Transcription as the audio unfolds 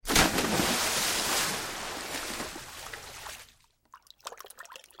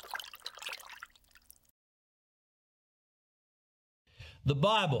The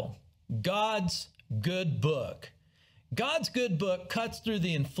Bible, God's good book. God's good book cuts through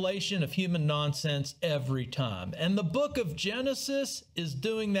the inflation of human nonsense every time. And the book of Genesis is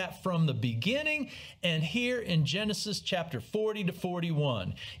doing that from the beginning and here in Genesis chapter 40 to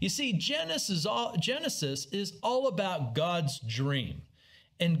 41. You see, Genesis is all about God's dream.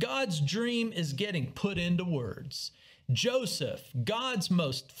 And God's dream is getting put into words. Joseph, God's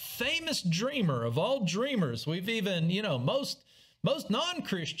most famous dreamer of all dreamers. We've even, most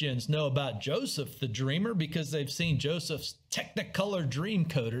non-Christians know about Joseph the dreamer because they've seen Joseph's Technicolor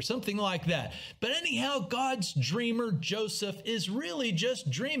Dreamcoat or something like that. But anyhow, God's dreamer, Joseph, is really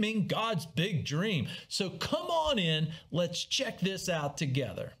just dreaming God's big dream. So come on in, let's check this out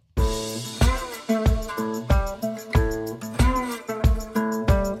together.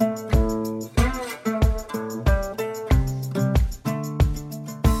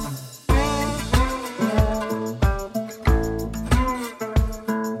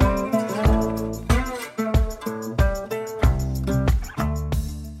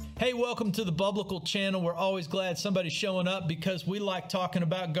 Welcome to the Biblical Channel. We're always glad somebody's showing up because we like talking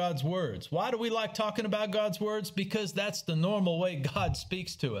about God's words. Why do we like talking about God's words? Because that's the normal way God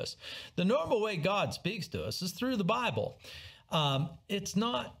speaks to us. The normal way God speaks to us is through the Bible. It's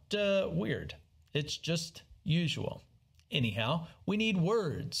not weird. It's just usual. Anyhow, we need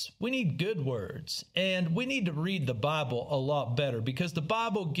words. We need good words. And we need to read the Bible a lot better because the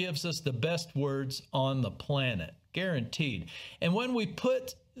Bible gives us the best words on the planet. Guaranteed. And when we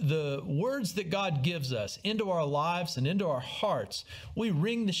put the words that God gives us into our lives and into our hearts, we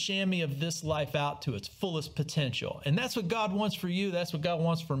wring the chamois of this life out to its fullest potential. And that's what God wants for you. That's what God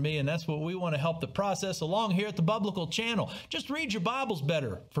wants for me. And that's what we want to help the process along here at the Biblical Channel. Just read your Bibles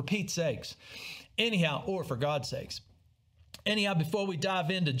better, for Pete's sakes. Anyhow, or for God's sakes. Anyhow, before we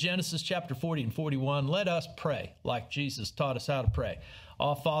dive into Genesis chapter 40 and 41, let us pray like Jesus taught us how to pray.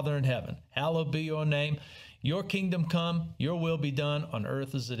 Our Father in heaven, hallowed be your name. Your kingdom come, your will be done on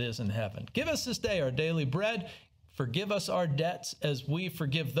earth as it is in heaven. Give us this day our daily bread. Forgive us our debts as we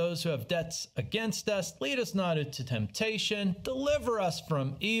forgive those who have debts against us. Lead us not into temptation. Deliver us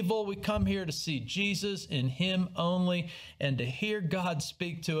from evil. We come here to see Jesus in him only and to hear God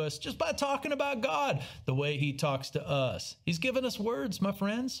speak to us just by talking about God the way he talks to us. He's given us words, my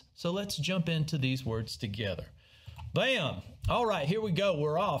friends. So let's jump into these words together. Bam. All right, here we go.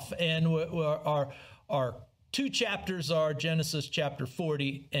 We're off. And our two chapters are Genesis chapter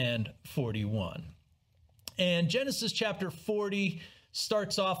 40 and 41. And Genesis chapter 40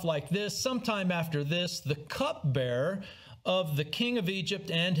 starts off like this. Sometime after this, the cupbearer of the king of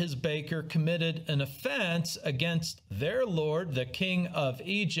Egypt and his baker committed an offense against their lord, the king of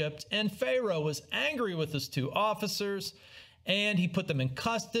Egypt. And Pharaoh was angry with his two officers, and he put them in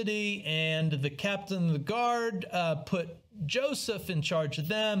custody. And the captain of the guard put Joseph in charge of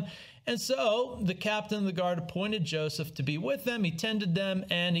them. And so the captain of the guard appointed Joseph to be with them. He tended them,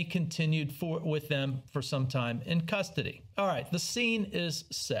 and he continued with them for some time in custody. All right, the scene is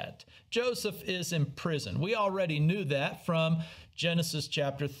set. Joseph is in prison. We already knew that from Genesis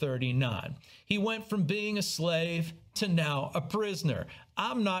chapter 39. He went from being a slave to now a prisoner.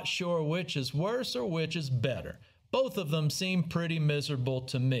 I'm not sure which is worse or which is better. Both of them seem pretty miserable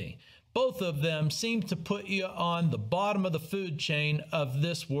to me. Both of them seem to put you on the bottom of the food chain of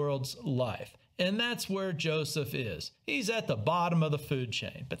this world's life. And that's where Joseph is. He's at the bottom of the food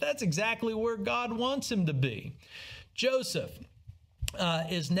chain. But that's exactly where God wants him to be. Joseph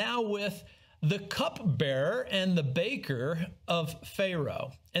is now with the cupbearer and the baker of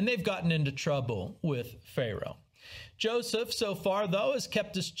Pharaoh. And they've gotten into trouble with Pharaoh. Joseph, so far, though, has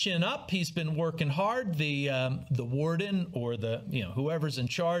kept his chin up. He's been working hard. The warden or whoever's in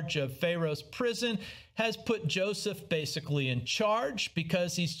charge of Pharaoh's prison has put Joseph basically in charge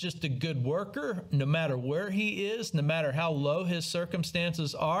because he's just a good worker. No matter where he is, no matter how low his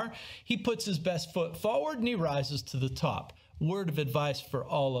circumstances are, he puts his best foot forward and he rises to the top. Word of advice for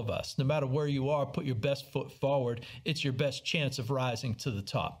all of us. No matter where you are, put your best foot forward. It's your best chance of rising to the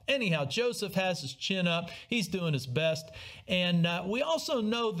top. Anyhow, Joseph has his chin up. He's doing his best. And we also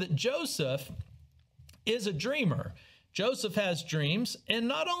know that Joseph is a dreamer. Joseph has dreams, and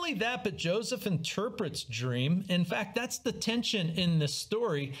not only that, but Joseph interprets dream. In fact, that's the tension in this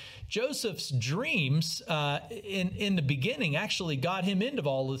story. Joseph's dreams in the beginning actually got him into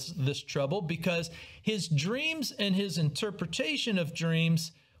all this trouble because his dreams and his interpretation of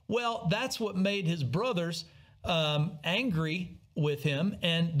dreams, well, that's what made his brothers angry with him,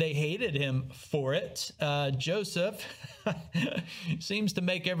 and they hated him for it. Joseph seems to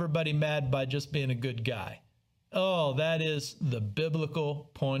make everybody mad by just being a good guy. Oh, that is the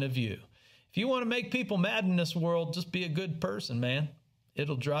biblical point of view. If you want to make people mad in this world, just be a good person, man.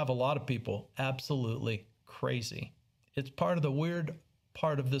 It'll drive a lot of people absolutely crazy. It's part of the weird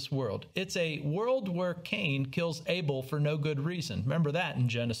part of this world. It's a world where Cain kills Abel for no good reason. Remember that in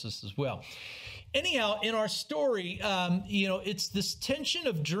Genesis as well. Anyhow, in our story, it's this tension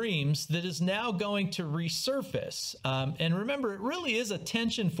of dreams that is now going to resurface. And remember, it really is a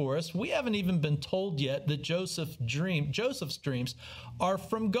tension for us. We haven't even been told yet that Joseph's dreams are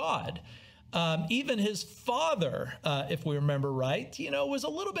from God. Even his father, if we remember right, was a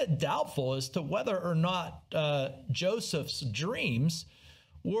little bit doubtful as to whether or not Joseph's dreams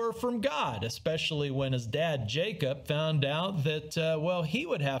were from God, especially when his dad Jacob found out that, he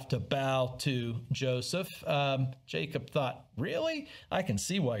would have to bow to Joseph. Jacob thought, really? I can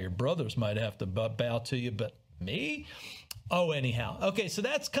see why your brothers might have to bow to you, but me? Oh, anyhow. Okay, so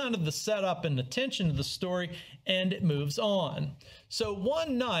that's kind of the setup and the tension of the story, and it moves on. So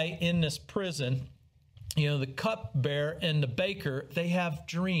one night in this prison, the cupbearer and the baker, they have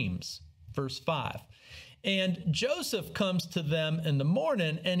dreams. Verse 5. And Joseph comes to them in the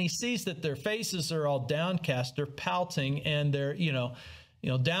morning, and he sees that their faces are all downcast. They're pouting, and they're,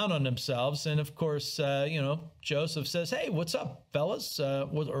 down on themselves. And of course, Joseph says, "Hey, what's up, fellas?"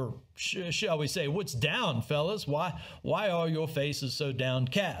 Shall we say, "What's down, fellas? Why are your faces so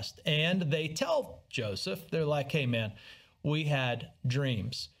downcast?" And they tell Joseph, they're like, "Hey, man, we had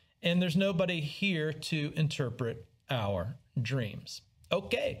dreams, and there's nobody here to interpret our dreams."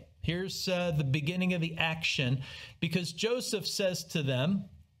 Okay. Here's the beginning of the action, because Joseph says to them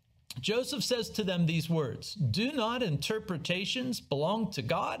these words, "Do not interpretations belong to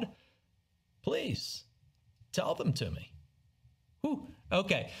God? Please tell them to me." Whew.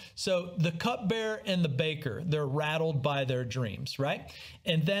 Okay, so the cupbearer and the baker, they're rattled by their dreams, right?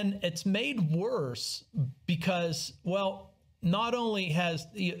 And then it's made worse because, not only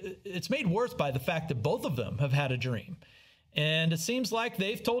it's made worse by the fact that both of them have had a dream. And it seems like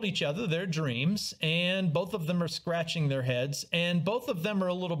they've told each other their dreams, and both of them are scratching their heads, and both of them are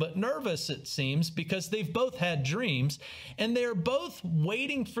a little bit nervous, it seems, because they've both had dreams, and they're both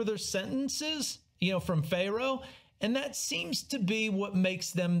waiting for their sentences, from Pharaoh, and that seems to be what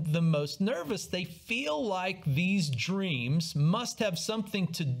makes them the most nervous. They feel like these dreams must have something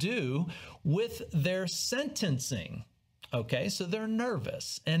to do with their sentencing. Okay, so they're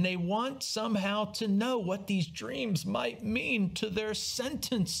nervous, and they want somehow to know what these dreams might mean to their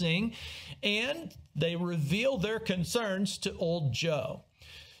sentencing, and they reveal their concerns to old Joe.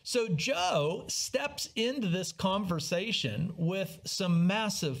 So Joe steps into this conversation with some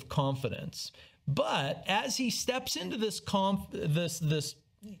massive confidence, but as he steps into this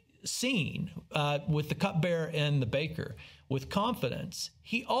scene with the cupbearer and the baker with confidence,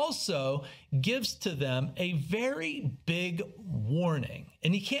 he also gives to them a very big warning,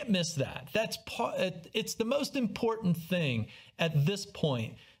 and you can't miss that. It's the most important thing at this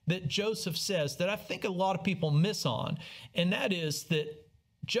point that Joseph says that I think a lot of people miss on, and that is that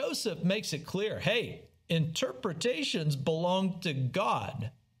Joseph makes it clear, hey, interpretations belong to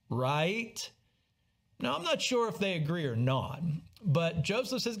God, right? Now, I'm not sure if they agree or not, but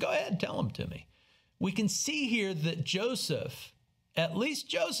Joseph says, go ahead, tell them to me. We can see here that at least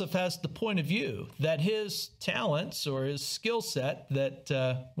Joseph has the point of view that his talents or his skill set that,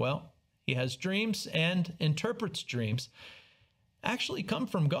 he has dreams and interprets dreams, actually come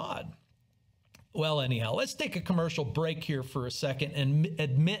from God. Well, anyhow, let's take a commercial break here for a second and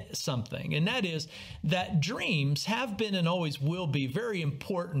admit something, and that is that dreams have been and always will be very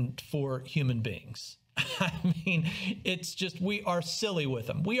important for human beings. I mean, it's just, we are silly with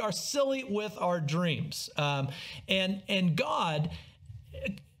them. We are silly with our dreams. And God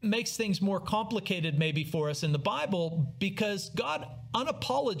makes things more complicated maybe for us in the Bible because God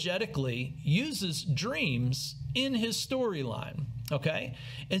unapologetically uses dreams in his storyline. Okay?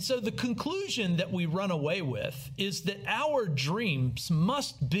 And so the conclusion that we run away with is that our dreams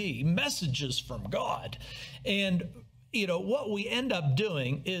must be messages from God. And what we end up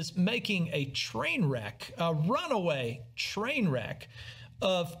doing is making a train wreck, a runaway train wreck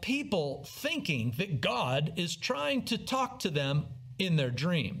of people thinking that God is trying to talk to them in their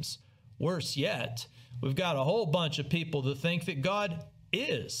dreams. Worse yet, we've got a whole bunch of people that think that God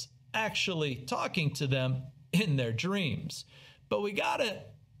is actually talking to them in their dreams. But we got to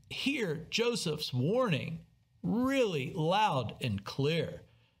hear Joseph's warning really loud and clear.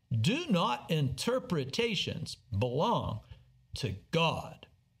 Do not interpretations belong to God.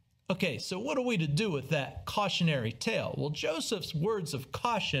 Okay, so what are we to do with that cautionary tale? Well, Joseph's words of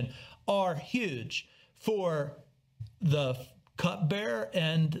caution are huge for the cupbearer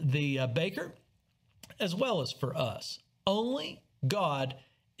and the baker, as well as for us. Only God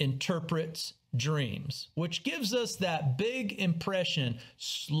interprets dreams, which gives us that big impression,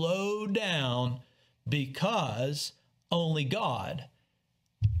 slow down, because only God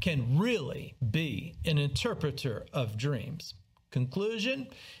can really be an interpreter of dreams. Conclusion: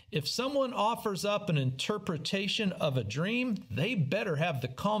 if someone offers up an interpretation of a dream, they better have the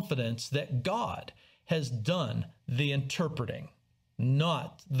confidence that God has done the interpreting,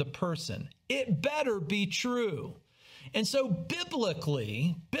 not the person. It better be true. And so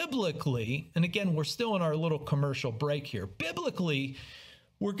biblically, and again, we're still in our little commercial break here. Biblically,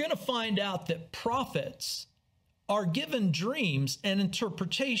 we're going to find out that prophets are given dreams and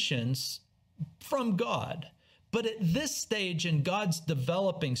interpretations from God. But at this stage in God's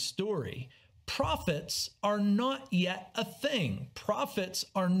developing story, prophets are not yet a thing. Prophets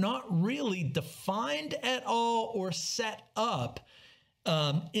are not really defined at all or set up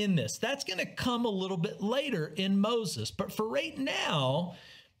in this. That's going to come a little bit later in Moses. But for right now,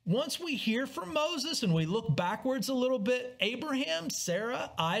 once we hear from Moses and we look backwards a little bit, Abraham,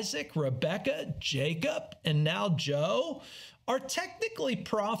 Sarah, Isaac, Rebekah, Jacob, and now Joe are technically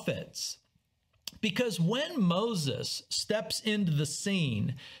prophets. Because when Moses steps into the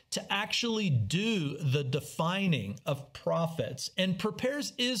scene to actually do the defining of prophets and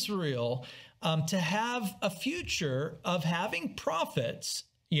prepares Israel to have a future of having prophets,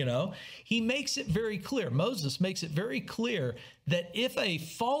 he makes it very clear. Moses makes it very clear that if a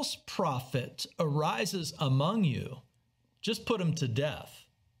false prophet arises among you, just put him to death.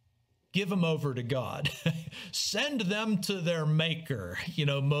 Give them over to God. Send them to their maker,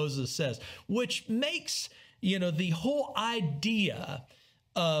 Moses says, which makes, the whole idea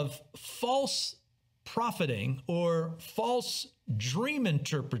of false profiting or false dream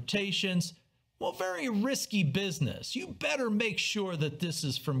interpretations, very risky business. You better make sure that this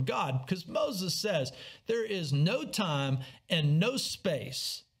is from God, because Moses says there is no time and no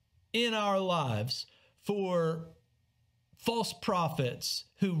space in our lives for false prophets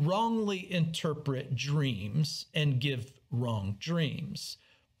who wrongly interpret dreams and give wrong dreams.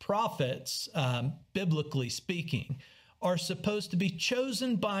 Prophets, biblically speaking, are supposed to be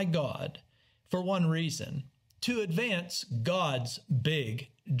chosen by God for one reason: to advance God's big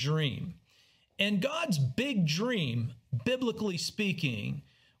dream. And God's big dream, biblically speaking,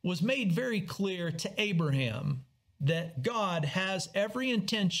 was made very clear to Abraham that God has every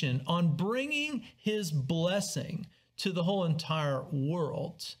intention on bringing his blessing to the whole entire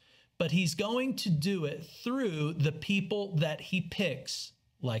world, but he's going to do it through the people that he picks,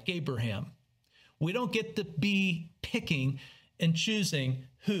 like Abraham. We don't get to be picking and choosing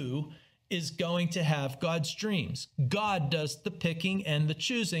who is going to have God's dreams. God does the picking and the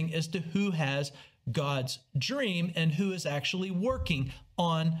choosing as to who has God's dream and who is actually working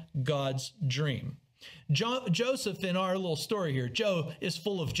on God's dream. Joseph, in our little story here, Joe is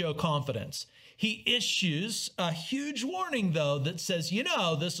full of Joe confidence. He issues a huge warning, though, that says,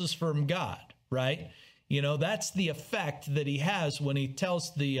 this is from God, right? That's the effect that he has when he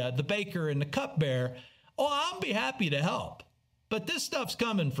tells the baker and the cupbearer, I'll be happy to help, but this stuff's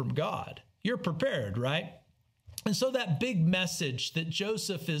coming from God. You're prepared, right? And so that big message that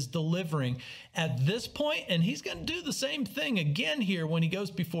Joseph is delivering at this point, and he's going to do the same thing again here when he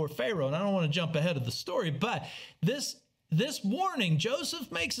goes before Pharaoh, and I don't want to jump ahead of the story, but this warning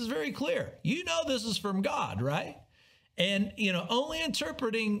Joseph makes is very clear. This is from God, right? And, only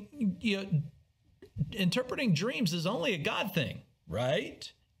interpreting dreams is only a God thing,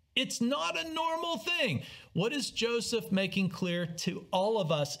 right? It's not a normal thing. What is Joseph making clear to all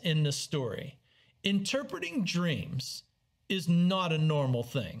of us in this story? Interpreting dreams is not a normal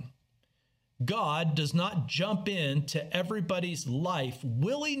thing. God does not jump into everybody's life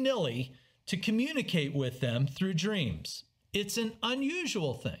willy-nilly to communicate with them through dreams. It's an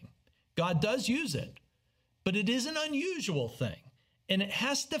unusual thing. God does use it, but it is an unusual thing, and it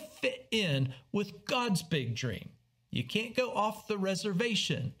has to fit in with God's big dream. You can't go off the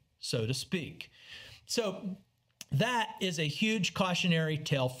reservation, so to speak. So that is a huge cautionary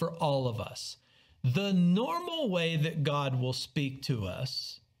tale for all of us. The normal way that God will speak to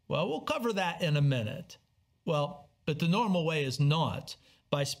us, we'll cover that in a minute. But the normal way is not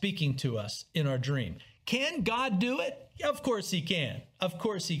by speaking to us in our dream. Can God do it? Of course he can. Of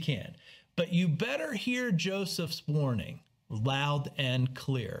course he can. But you better hear Joseph's warning loud and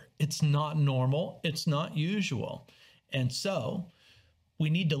clear. It's not normal. It's not usual. And so we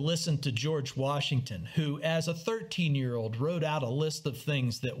need to listen to George Washington, who as a 13-year-old wrote out a list of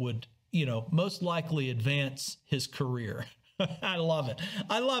things that would, most likely advance his career. I love it.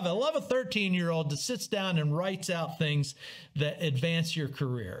 I love it. I love a 13-year-old that sits down and writes out things that advance your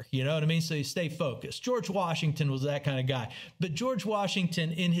career. You know what I mean? So you stay focused. George Washington was that kind of guy. But George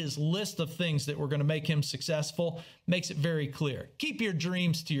Washington, in his list of things that were going to make him successful, makes it very clear. Keep your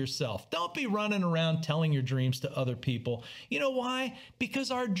dreams to yourself. Don't be running around telling your dreams to other people. You know why?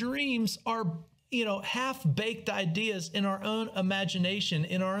 Because our dreams are half-baked ideas in our own imagination,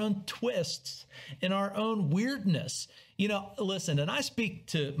 in our own twists, in our own weirdness. Listen, and I speak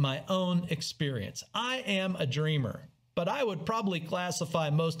to my own experience. I am a dreamer, but I would probably classify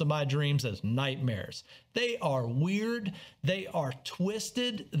most of my dreams as nightmares. They are weird. They are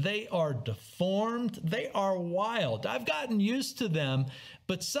twisted. They are deformed. They are wild. I've gotten used to them,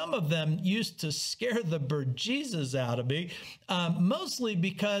 but some of them used to scare the bejesus out of me, mostly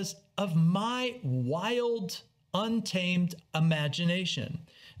because of my wild, untamed imagination.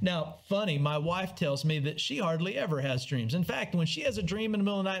 Now, funny, my wife tells me that she hardly ever has dreams. In fact, when she has a dream in the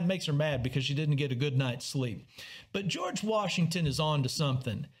middle of the night, it makes her mad because she didn't get a good night's sleep. But George Washington is on to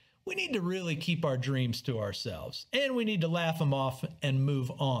something. We need to really keep our dreams to ourselves, and we need to laugh them off and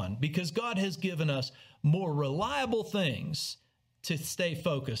move on, because God has given us more reliable things to stay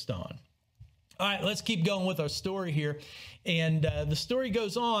focused on. All right, let's keep going with our story here. And the story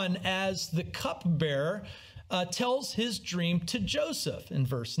goes on as the cupbearer tells his dream to Joseph in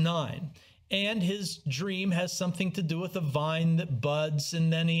verse 9. And his dream has something to do with a vine that buds,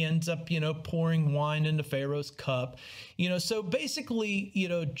 and then he ends up, pouring wine into Pharaoh's cup. So basically,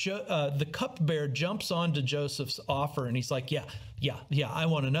 the cupbearer jumps onto Joseph's offer, and he's like, yeah, I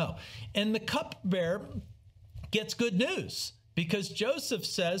want to know. And the cupbearer gets good news, because Joseph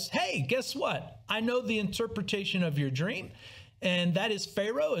says, hey, guess what? I know the interpretation of your dream, and that is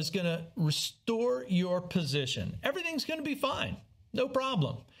Pharaoh is going to restore your position. Everything's going to be fine. No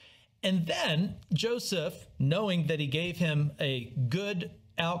problem. And then Joseph, knowing that he gave him a good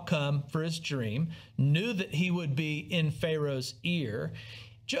outcome for his dream, knew that he would be in Pharaoh's ear.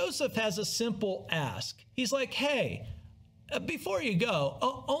 Joseph has a simple ask. He's like, hey, before you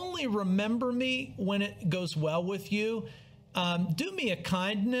go, only remember me when it goes well with you. Do me a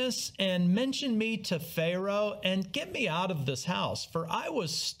kindness and mention me to Pharaoh and get me out of this house, for I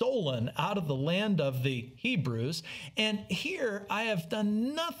was stolen out of the land of the Hebrews, and here I have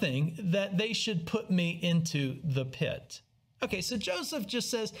done nothing that they should put me into the pit. Okay, so Joseph just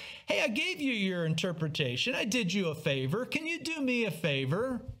says, hey, I gave you your interpretation. I did you a favor. Can you do me a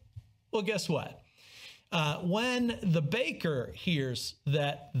favor? Well, guess what? When the baker hears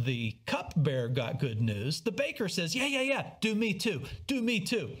that the cupbearer got good news, the baker says, yeah, do me too.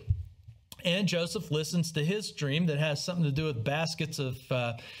 And Joseph listens to his dream that has something to do with baskets of,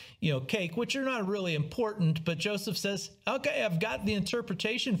 cake, which are not really important. But Joseph says, okay, I've got the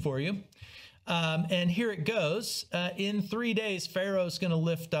interpretation for you. And here it goes. In 3 days, Pharaoh's going to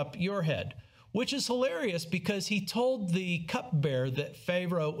lift up your head. Which is hilarious, because he told the cupbearer that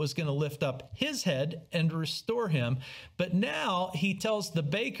Pharaoh was going to lift up his head and restore him. But now he tells the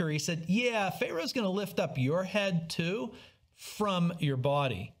baker, he said, yeah, Pharaoh's going to lift up your head too from your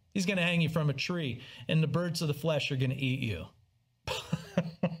body. He's going to hang you from a tree, and the birds of the flesh are going to eat you.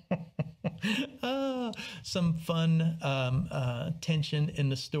 Some fun tension in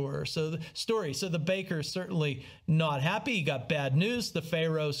the store. So the baker is certainly not happy. He got bad news. The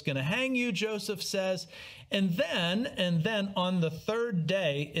Pharaoh's going to hang you, Joseph says. And then on the third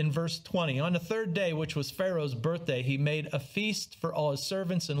day, in verse 20, on the third day, which was Pharaoh's birthday, he made a feast for all his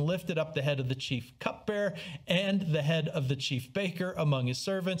servants and lifted up the head of the chief cupbearer and the head of the chief baker among his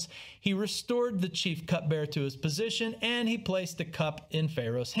servants. He restored the chief cupbearer to his position, and he placed the cup in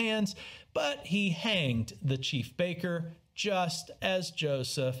Pharaoh's hands. But he hanged the chief baker, just as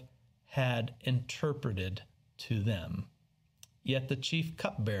Joseph had interpreted to them. Yet the chief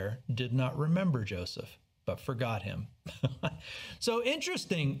cupbearer did not remember Joseph, but forgot him. So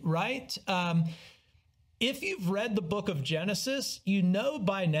interesting, right? If you've read the book of Genesis, you know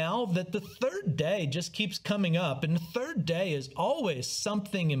by now that the third day just keeps coming up. And the third day is always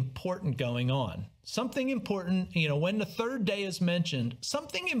something important going on. Something important, when the third day is mentioned,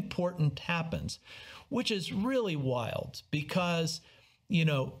 something important happens, which is really wild because,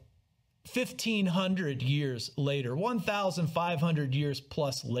 1,500 years later, 1,500 years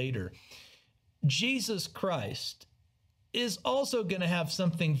plus later, Jesus Christ is also going to have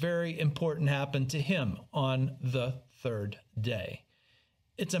something very important happen to him on the third day.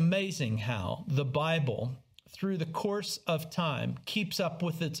 It's amazing how the Bible, through the course of time, keeps up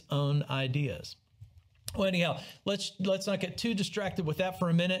with its own ideas. Well, anyhow, let's not get too distracted with that for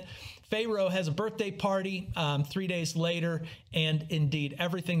a minute. Pharaoh has a birthday party 3 days later, and indeed,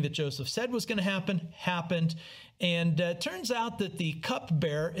 everything that Joseph said was going to happen happened. And turns out that the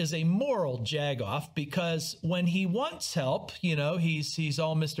cupbearer is a moral jagoff, because when he wants help, he's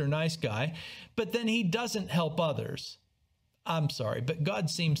all Mr. Nice Guy, but then he doesn't help others. I'm sorry, but God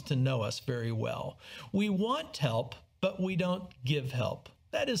seems to know us very well. We want help, but we don't give help.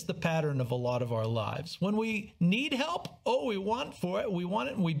 That is the pattern of a lot of our lives. When we need help, we want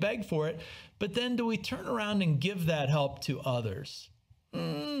it and we beg for it. But then do we turn around and give that help to others?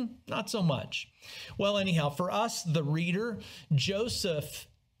 Not so much. Well, anyhow, for us, the reader, Joseph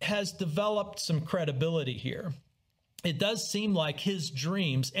has developed some credibility here. It does seem like his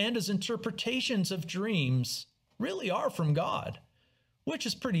dreams and his interpretations of dreams really are from God, which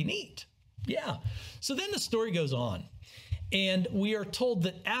is pretty neat. Yeah. So then the story goes on. And we are told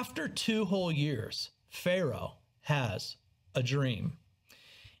that after 2 whole years, Pharaoh has a dream.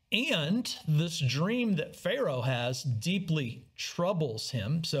 And this dream that Pharaoh has deeply troubles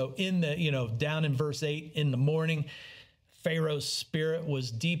him. So down in verse 8, in the morning, Pharaoh's spirit was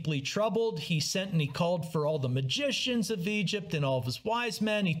deeply troubled. He sent and he called for all the magicians of Egypt and all of his wise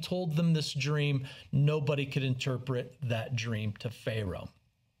men. He told them this dream. Nobody could interpret that dream to Pharaoh.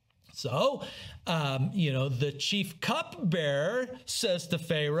 So, the chief cupbearer says to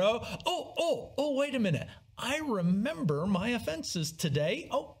Pharaoh, wait a minute. I remember my offenses today.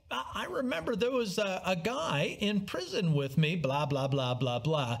 I remember there was a guy in prison with me, blah, blah, blah, blah,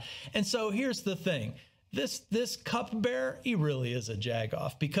 blah. And so here's the thing. This cupbearer, he really is a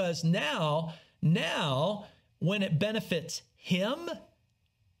jagoff, because now when it benefits him,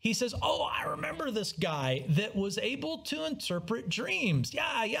 he says, I remember this guy that was able to interpret dreams. Yeah.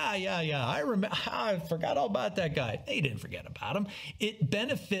 I forgot all about that guy. They didn't forget about him. It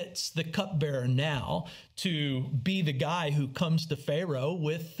benefits the cupbearer now to be the guy who comes to Pharaoh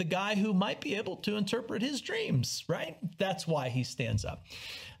with the guy who might be able to interpret his dreams, right? That's why he stands up.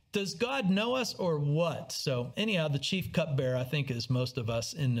 Does God know us or what? So anyhow, the chief cupbearer, I think, is most of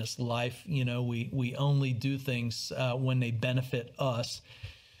us in this life. We only do things when they benefit us.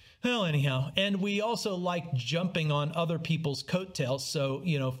 Well, anyhow, and we also like jumping on other people's coattails. So,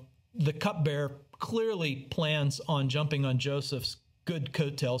 the cupbearer clearly plans on jumping on Joseph's good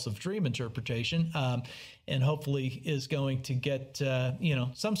coattails of dream interpretation, and hopefully is going to get,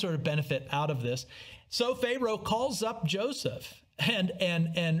 some sort of benefit out of this. So Pharaoh calls up Joseph.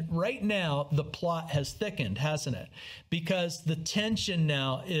 And right now, the plot has thickened, hasn't it? Because the tension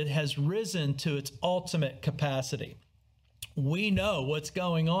now, it has risen to its ultimate capacity. We know what's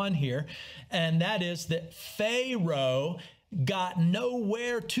going on here, and that is that Pharaoh got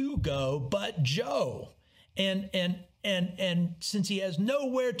nowhere to go but Joe. And since he has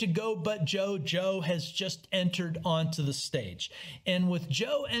nowhere to go but Joe has just entered onto the stage. And with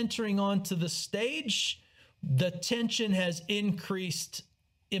Joe entering onto the stage, the tension has increased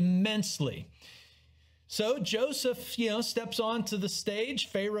immensely. So Joseph, steps onto the stage.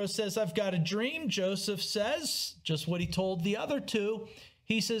 Pharaoh says, I've got a dream. Joseph says, just what he told the other two.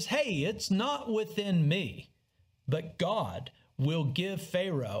 He says, hey, it's not within me, but God will give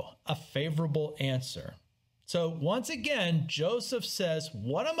Pharaoh a favorable answer. So once again, Joseph says,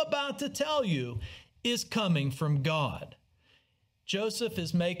 what I'm about to tell you is coming from God. Joseph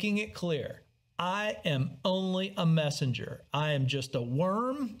is making it clear. I am only a messenger. I am just a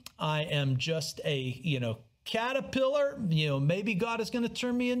worm. I am just a, caterpillar. Maybe God is going to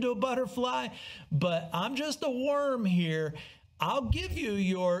turn me into a butterfly, but I'm just a worm here. I'll give you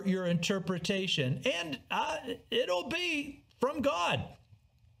your interpretation, and it'll be from God.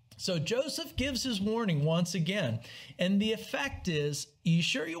 So Joseph gives his warning once again, and the effect is, you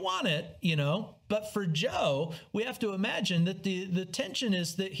sure you want it, But for Joe, we have to imagine that the tension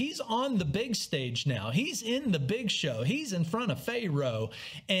is that he's on the big stage now. He's in the big show. He's in front of Pharaoh,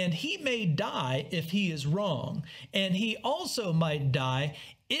 and he may die if he is wrong. And he also might die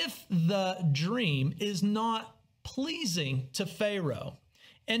if the dream is not pleasing to Pharaoh.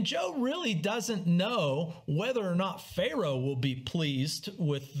 And Joe really doesn't know whether or not Pharaoh will be pleased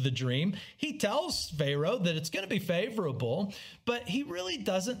with the dream. He tells Pharaoh that it's going to be favorable, but he really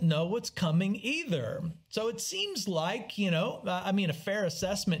doesn't know what's coming either. So it seems like, a fair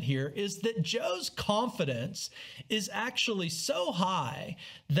assessment here is that Joe's confidence is actually so high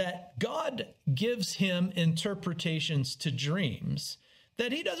that God gives him interpretations to dreams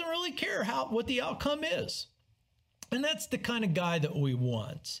that he doesn't really care what the outcome is. And that's the kind of guy that we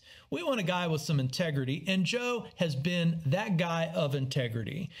want. We want a guy with some integrity, and Joe has been that guy of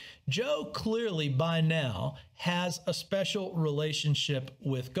integrity. Joe clearly by now has a special relationship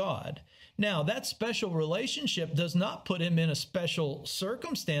with God. Now, that special relationship does not put him in a special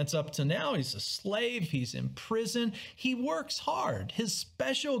circumstance up to now. He's a slave. He's in prison. He works hard. His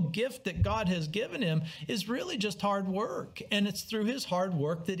special gift that God has given him is really just hard work. And it's through his hard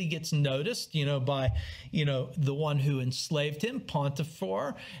work that he gets noticed, by, the one who enslaved him,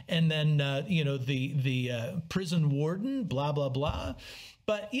 Potiphar, and then, the prison warden, blah, blah, blah.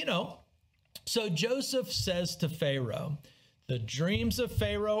 But, so Joseph says to Pharaoh, the dreams of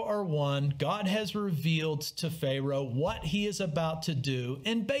Pharaoh are one. God has revealed to Pharaoh what he is about to do.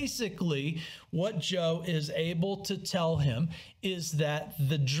 And basically, what Joe is able to tell him is that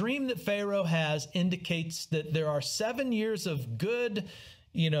the dream that Pharaoh has indicates that there are 7 years of good,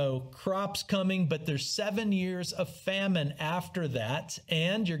 crops coming, but there's 7 years of famine after that.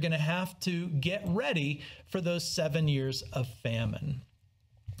 And you're going to have to get ready for those 7 years of famine.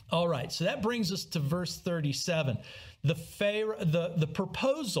 All right, so that brings us to verse 37. The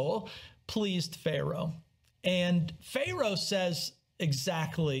proposal pleased Pharaoh, and Pharaoh says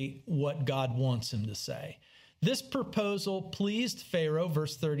exactly what God wants him to say. This proposal pleased Pharaoh,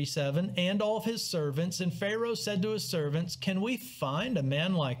 verse 37, and all of his servants. And Pharaoh said to his servants, "Can we find a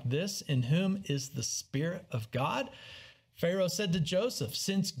man like this in whom is the Spirit of God?" Pharaoh said to Joseph,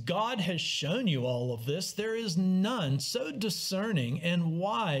 "Since God has shown you all of this, there is none so discerning and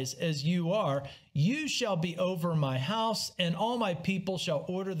wise as you are. You shall be over my house, and all my people shall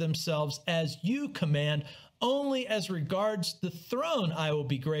order themselves as you command. Only as regards the throne, I will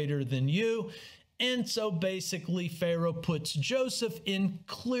be greater than you." And so basically, Pharaoh puts Joseph in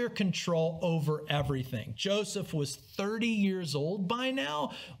clear control over everything. Joseph was 30 years old by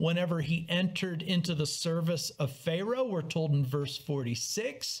now whenever he entered into the service of Pharaoh. We're told in verse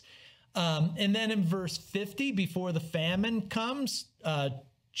 46. And then in verse 50, before the famine comes,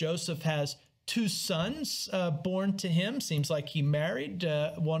 Joseph has 2 sons born to him. Seems like he married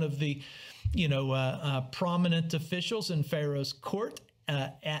one of the, prominent officials in Pharaoh's court.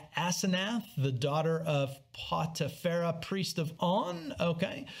 Asenath, the daughter of Potiphar, priest of On.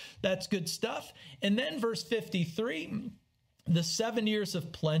 Okay, that's good stuff. And then verse 53, the 7 years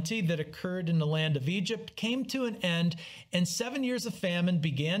of plenty that occurred in the land of Egypt came to an end, and 7 years of famine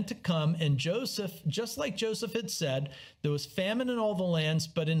began to come. And Joseph, just like Joseph had said, there was famine in all the lands,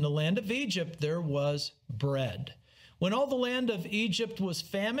 but in the land of Egypt there was bread. When all the land of Egypt was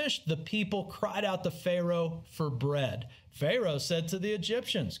famished, the people cried out to Pharaoh for bread. Pharaoh said to the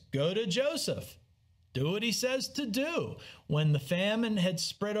Egyptians, "Go to Joseph. Do what he says to do." When the famine had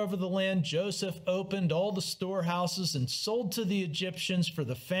spread over the land, Joseph opened all the storehouses and sold to the Egyptians, for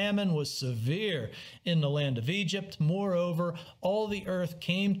the famine was severe in the land of Egypt. Moreover, all the earth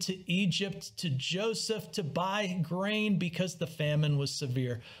came to Egypt to Joseph to buy grain because the famine was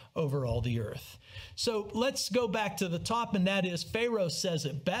severe over all the earth. So let's go back to the top, and that is Pharaoh says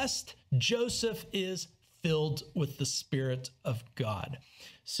it best. Joseph is filled with the Spirit of God.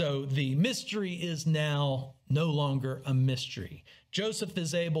 So the mystery is now no longer a mystery. Joseph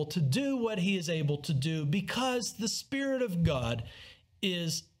is able to do what he is able to do because the Spirit of God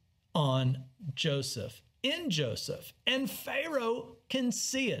is on Joseph, in Joseph, and Pharaoh can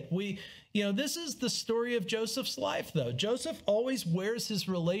see it. This is the story of Joseph's life, though. Joseph always wears his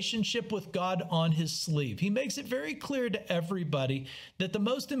relationship with God on his sleeve. He makes it very clear to everybody that the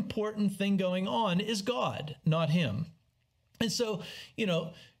most important thing going on is God, not him. And so,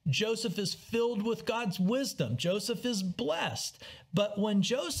 Joseph is filled with God's wisdom. Joseph is blessed. But when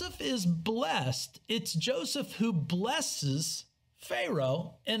Joseph is blessed, it's Joseph who blesses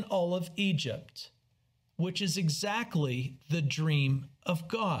Pharaoh and all of Egypt, which is exactly the dream of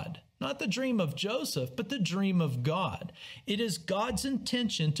God. Not the dream of Joseph, but the dream of God. It is God's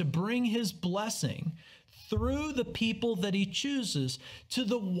intention to bring his blessing through the people that he chooses to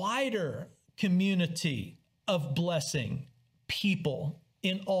the wider community of blessing people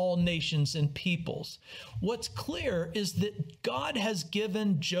in all nations and peoples. What's clear is that God has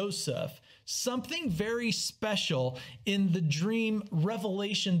given Joseph something very special in the dream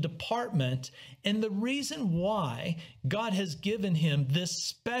revelation department. And the reason why God has given him this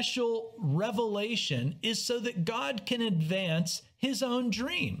special revelation is so that God can advance his own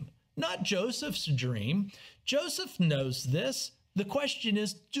dream, not Joseph's dream. Joseph knows this. The question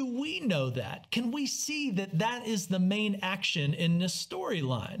is, do we know that? Can we see that that is the main action in this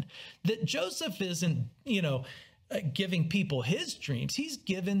storyline? That Joseph isn't, giving people his dreams. He's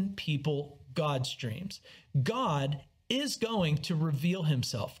given people God's dreams. God is going to reveal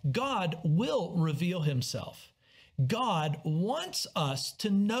himself. God will reveal himself. God wants us to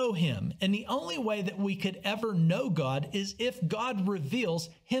know him. And the only way that we could ever know God is if God reveals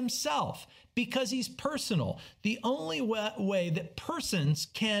himself, because he's personal. The only way that persons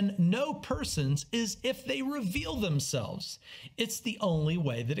can know persons is if they reveal themselves. It's the only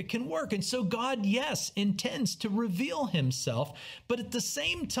way that it can work. And so God, yes, intends to reveal himself, but at the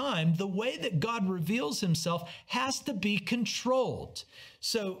same time, the way that God reveals himself has to be controlled.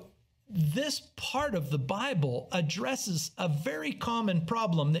 So this part of the Bible addresses a very common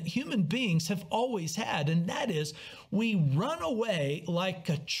problem that human beings have always had, and that is we run away like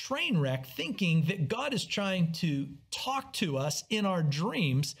a train wreck thinking that God is trying to talk to us in our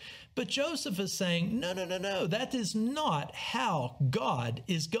dreams. But Joseph is saying, no, that is not how God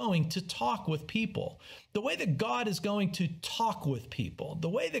is going to talk with people. The way that God is going to talk with people, the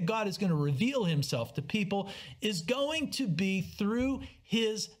way that God is going to reveal himself to people is going to be through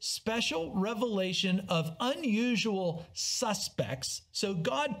his special revelation of unusual suspects. So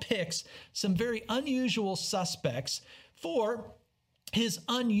God picks some very unusual suspects for his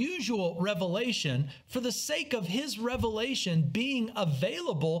unusual revelation, for the sake of his revelation being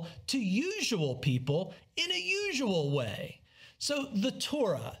available to usual people in a usual way. So the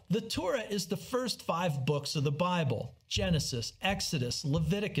Torah is the first 5 books of the Bible: Genesis, Exodus,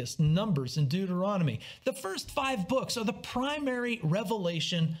 Leviticus, Numbers, and Deuteronomy. The first 5 books are the primary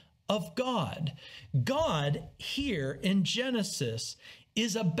revelation of God. God here in Genesis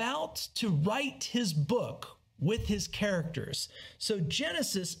is about to write his book with his characters. So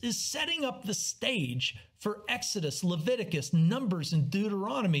Genesis is setting up the stage for Exodus, Leviticus, Numbers, and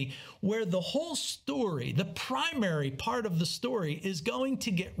Deuteronomy, where the whole story, the primary part of the story, is going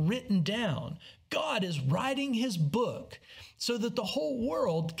to get written down. God is writing his book so that the whole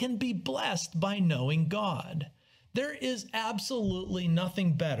world can be blessed by knowing God. There is absolutely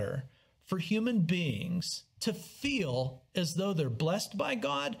nothing better for human beings to feel as though they're blessed by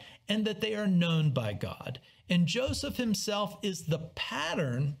God and that they are known by God. And Joseph himself is the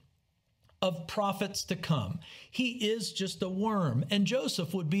pattern of prophets to come. He is just a worm, and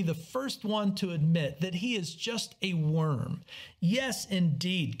Joseph would be the first one to admit that he is just a worm. Yes,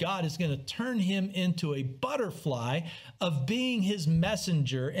 indeed, God is going to turn him into a butterfly of being his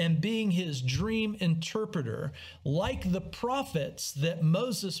messenger and being his dream interpreter, like the prophets that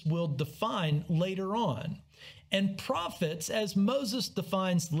Moses will define later on. And prophets, as Moses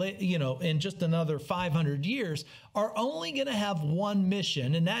defines, in just another 500 years, are only going to have one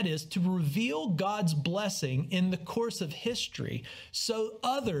mission, and that is to reveal God's blessing in the course of history so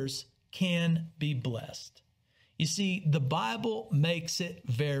others can be blessed. You see, the Bible makes it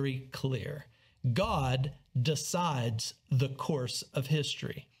very clear. God decides the course of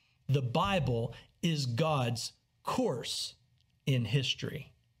history. The Bible is God's course in history.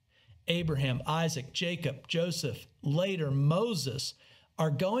 Abraham, Isaac, Jacob, Joseph, later Moses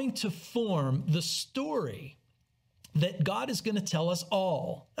are going to form the story that God is going to tell us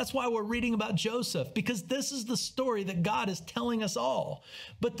all. That's why we're reading about Joseph, because this is the story that God is telling us all.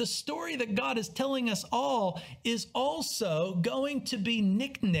 But the story that God is telling us all is also going to be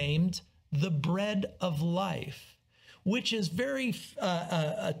nicknamed the bread of life, which is very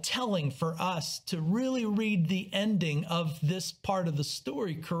telling for us to really read the ending of this part of the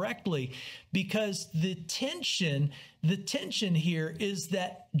story correctly, because the tension here is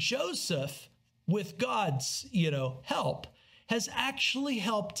that Joseph, with God's, help, has actually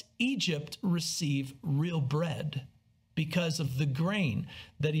helped Egypt receive real bread because of the grain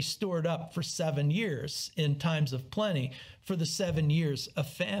that he stored up for 7 years in times of plenty for the 7 years of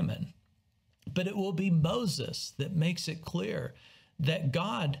famine. But it will be Moses that makes it clear that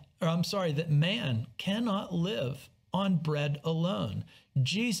that man cannot live on bread alone.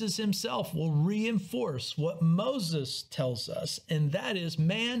 Jesus himself will reinforce what Moses tells us, and that is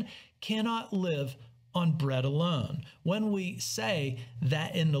man cannot live on bread alone. When we say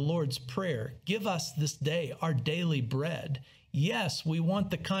that in the Lord's Prayer, give us this day our daily bread, yes, we want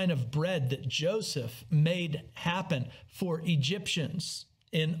the kind of bread that Joseph made happen for Egyptians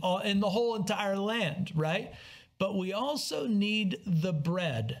in the whole entire land, right? But we also need the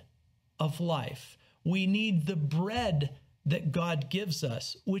bread of life. We need the bread that God gives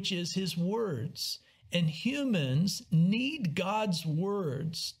us, which is his words. And humans need God's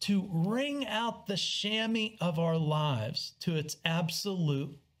words to wring out the chamois of our lives to its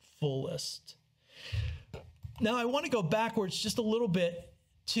absolute fullest. Now, I want to go backwards just a little bit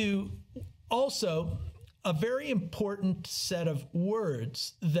to also a very important set of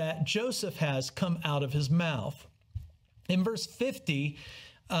words that Joseph has come out of his mouth. In verse 50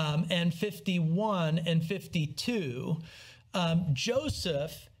 and 51 and 52,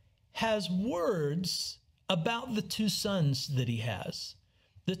 Joseph has words about the two sons that he has.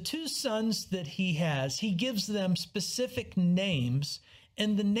 The two sons that he has, he gives them specific names,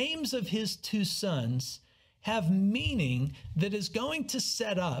 and the names of his two sons have meaning that is going to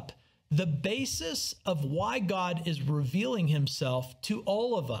set up the basis of why God is revealing himself to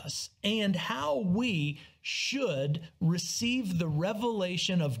all of us and how we should receive the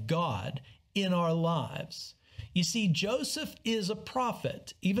revelation of God in our lives. You see, Joseph is a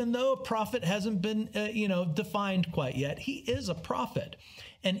prophet. Even though a prophet hasn't been, defined quite yet, he is a prophet.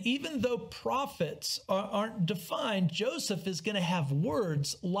 And even though prophets aren't defined, Joseph is going to have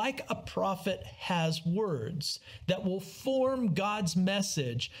words like a prophet has words that will form God's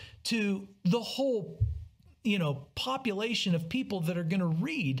message to the whole, population of people that are going to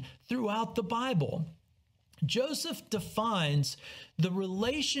read throughout the Bible. Joseph defines the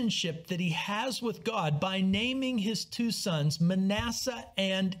relationship that he has with God by naming his two sons, Manasseh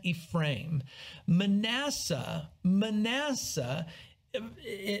and Ephraim. Manasseh, the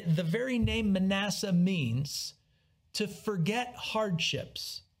very name Manasseh means to forget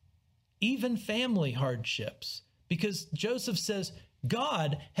hardships, even family hardships, because Joseph says,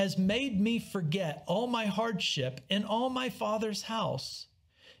 God has made me forget all my hardship in all my father's house,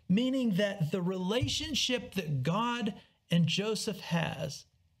 meaning that the relationship that God and Joseph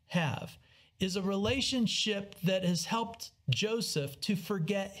have is a relationship that has helped Joseph to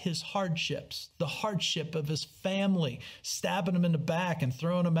forget his hardships, the hardship of his family, stabbing him in the back and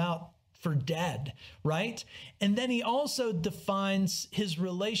throwing him out for dead, right? And then he also defines his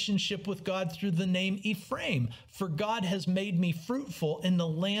relationship with God through the name Ephraim, for God has made me fruitful in the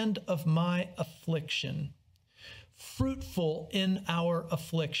land of my affliction. Fruitful in our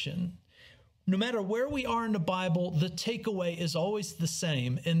affliction. No matter where we are in the Bible, the takeaway is always the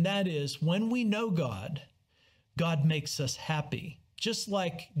same, and that is when we know God, God makes us happy. Just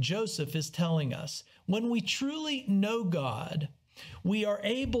like Joseph is telling us, when we truly know God, we are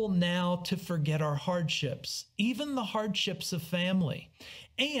able now to forget our hardships, even the hardships of family.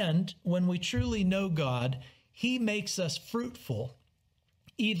 And when we truly know God, he makes us fruitful,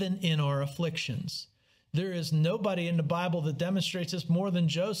 even in our afflictions. There is nobody in the Bible that demonstrates this more than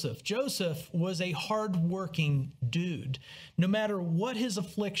Joseph. Joseph was a hardworking dude. No matter what his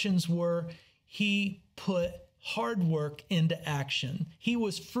afflictions were, he put hard work into action. He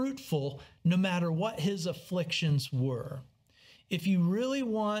was fruitful no matter what his afflictions were. If you really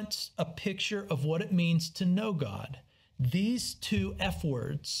want a picture of what it means to know God, these two F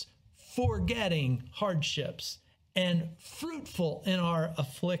words, forgetting hardships and fruitful in our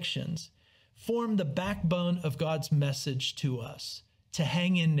afflictions, form the backbone of God's message to us, to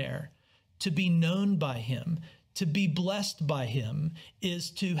hang in there, to be known by him, to be blessed by him,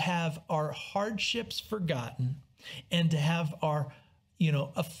 is to have our hardships forgotten and to have our,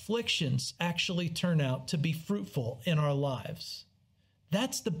 afflictions actually turn out to be fruitful in our lives.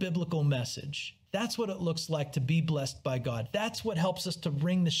 That's the biblical message. That's what it looks like to be blessed by God. That's what helps us to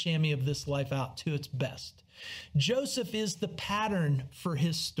bring the chamois of this life out to its best. Joseph is the pattern for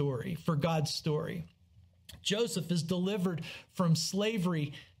his story, for God's story. Joseph is delivered from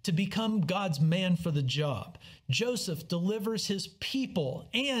slavery to become God's man for the job. Joseph delivers his people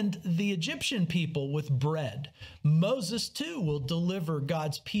and the Egyptian people with bread. Moses, too, will deliver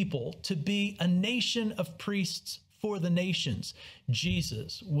God's people to be a nation of priests for the nations.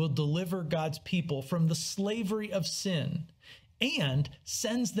 Jesus will deliver God's people from the slavery of sin and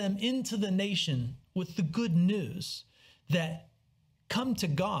sends them into the nation with the good news that come to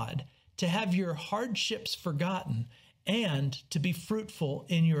God to have your hardships forgotten and to be fruitful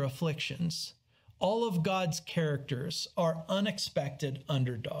in your afflictions. All of God's characters are unexpected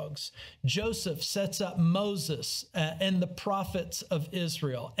underdogs. Joseph sets up Moses and the prophets of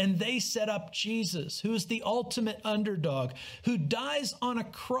Israel, and they set up Jesus, who is the ultimate underdog, who dies on a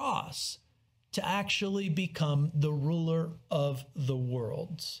cross to actually become the ruler of the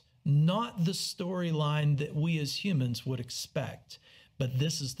worlds. Not the storyline that we as humans would expect, but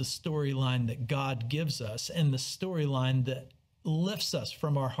this is the storyline that God gives us, and the storyline that lifts us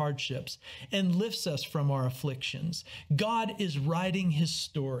from our hardships and lifts us from our afflictions. God is writing his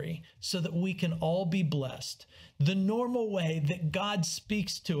story so that we can all be blessed. The normal way that God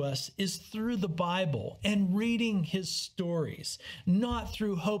speaks to us is through the Bible and reading his stories, not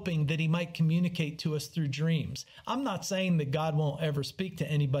through hoping that he might communicate to us through dreams. I'm not saying that God won't ever speak to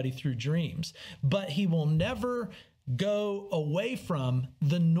anybody through dreams, but he will never go away from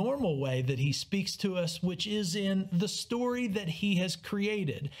the normal way that he speaks to us, which is in the story that he has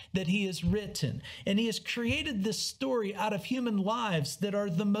created, that he has written. And he has created this story out of human lives that are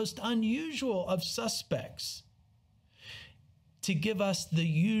the most unusual of suspects to give us the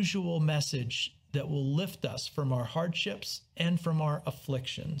usual message that will lift us from our hardships and from our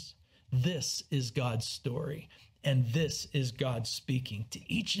afflictions. This is God's story, and this is God speaking to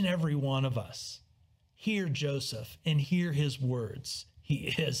each and every one of us. Hear Joseph and hear his words.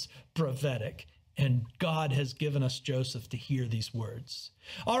 He is prophetic, and God has given us Joseph to hear these words.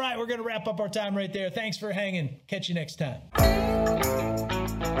 All right, we're going to wrap up our time right there. Thanks for hanging. Catch you next time.